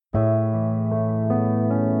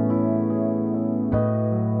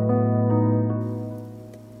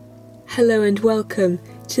Hello and welcome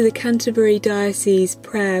to the Canterbury Diocese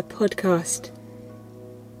Prayer Podcast.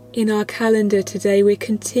 In our calendar today we're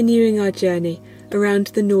continuing our journey around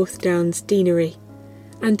the North Downs Deanery,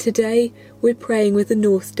 and today we're praying with the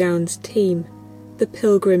North Downs team, the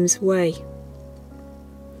Pilgrim's Way.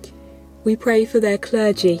 We pray for their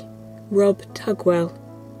clergy, Rob Tugwell,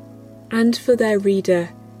 and for their reader,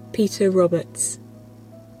 Peter Roberts.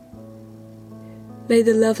 May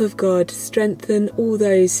the love of God strengthen all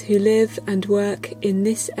those who live and work in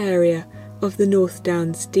this area of the North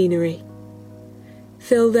Downs Deanery.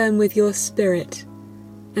 Fill them with your Spirit,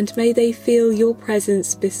 and may they feel your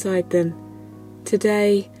presence beside them,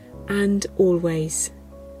 today and always.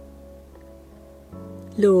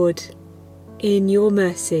 Lord, in your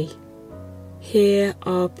mercy, hear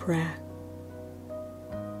our prayer.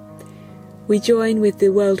 We join with the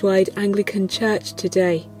Worldwide Anglican Church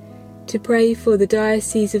today to pray for the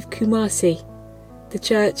Diocese of Kumasi, the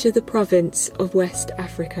Church of the Province of West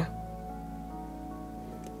Africa.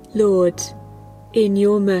 Lord, in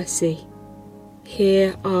your mercy,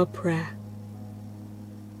 hear our prayer.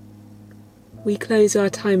 We close our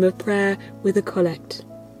time of prayer with a collect.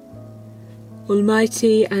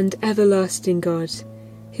 Almighty and everlasting God,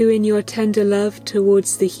 who in your tender love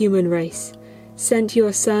towards the human race sent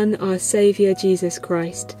your Son, our Saviour Jesus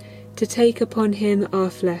Christ, to take upon him our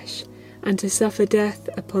flesh, and to suffer death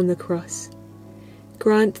upon the cross.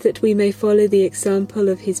 Grant that we may follow the example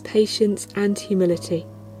of his patience and humility,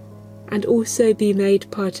 and also be made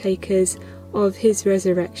partakers of his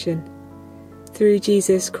resurrection. Through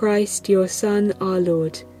Jesus Christ, your Son, our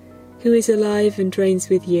Lord, who is alive and reigns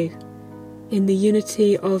with you, in the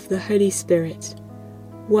unity of the Holy Spirit,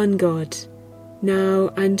 one God, now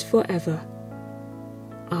and forever.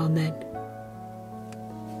 Amen.